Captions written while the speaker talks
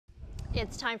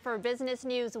It's time for business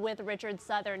news with Richard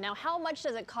Southern. Now, how much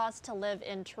does it cost to live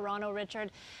in Toronto,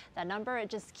 Richard? That number, it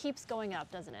just keeps going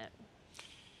up, doesn't it?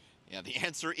 Yeah, the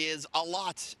answer is a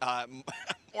lot.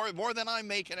 More than I'm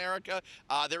making, Erica.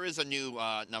 There is a new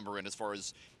number in as far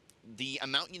as the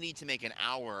amount you need to make an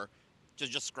hour to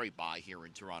just scrape by here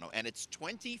in Toronto, and it's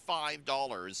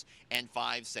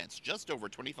 $25.05, just over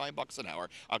 25 bucks an hour,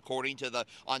 according to the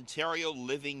Ontario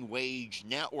Living Wage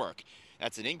Network.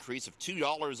 That's an increase of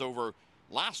 $2 over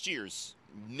last year's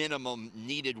minimum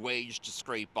needed wage to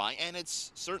scrape by, and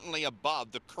it's certainly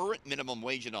above the current minimum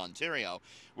wage in Ontario,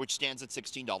 which stands at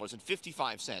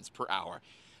 $16.55 per hour.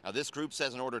 Now, this group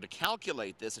says in order to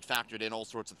calculate this, it factored in all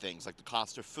sorts of things like the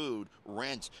cost of food,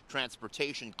 rent,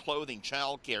 transportation, clothing,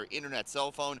 childcare, internet,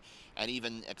 cell phone, and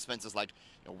even expenses like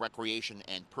recreation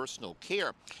and personal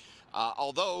care.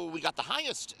 Although we got the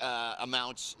highest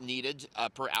amounts needed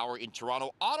per hour in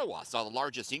Toronto, Ottawa saw the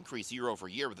largest increase year over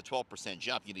year with a 12%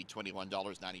 jump. You need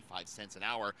 $21.95 an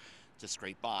hour to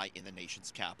scrape by in the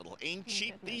nation's capital. Ain't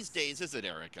cheap these days, is it,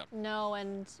 Erica? No,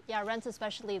 and yeah, rents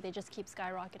especially, they just keep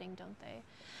skyrocketing, don't they?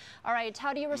 All right,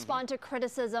 how do you respond to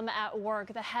criticism at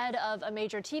work? The head of a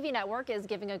major TV network is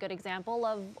giving a good example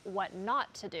of what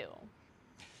not to do.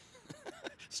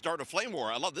 Start a flame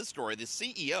war. I love this story. The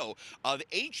CEO of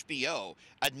HBO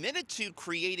admitted to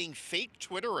creating fake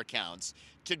Twitter accounts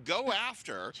to go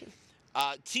after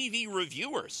TV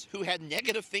reviewers who had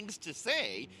negative things to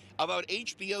say about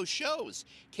HBO shows.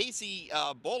 Casey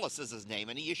Bolus is his name,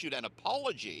 and he issued an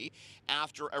apology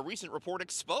after a recent report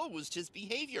exposed his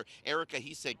behavior. Erica,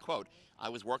 he said, quote, "I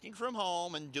was working from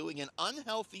home and doing an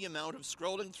unhealthy amount of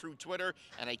scrolling through Twitter,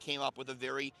 and I came up with a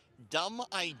very dumb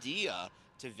idea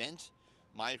to vent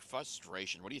my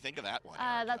frustration." What do you think of that one,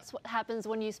 Erica? That's what happens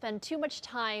when you spend too much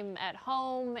time at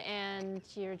home and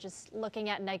you're just looking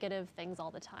at negative things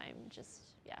all the time.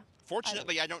 Yeah.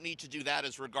 Fortunately, I don't need to do that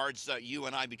as regards you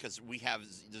and I, because we have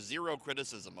zero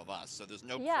criticism of us, so there's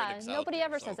no critics out nobody there,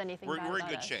 ever so says anything bad we're in about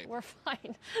good us. shape. We're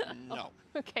fine. No.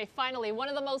 Okay, finally, one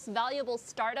of the most valuable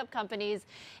startup companies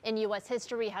in U.S.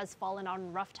 history has fallen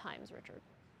on rough times, Richard.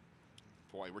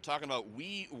 Boy, we're talking about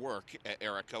WeWork,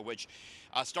 Erica, which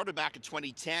started back in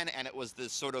 2010, and it was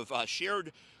this sort of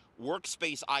shared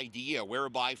workspace idea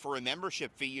whereby for a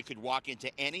membership fee you could walk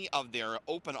into any of their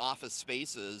open office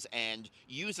spaces and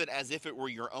use it as if it were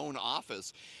your own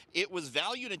office. It was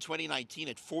valued in 2019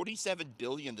 at $47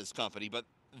 billion, this company, but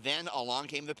then along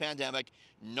came the pandemic.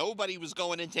 Nobody was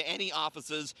going into any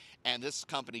offices, and this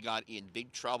company got in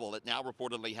big trouble. It now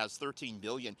reportedly has $13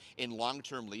 billion in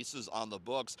long-term leases on the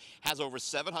books, has over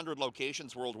 700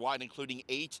 locations worldwide, including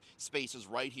 8 spaces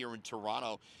right here in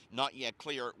Toronto. Not yet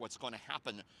clear what's going to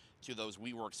happen to those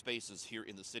WeWork spaces here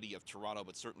in the city of Toronto,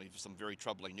 but certainly some very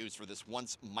troubling news for this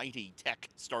once mighty tech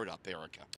startup, Erica.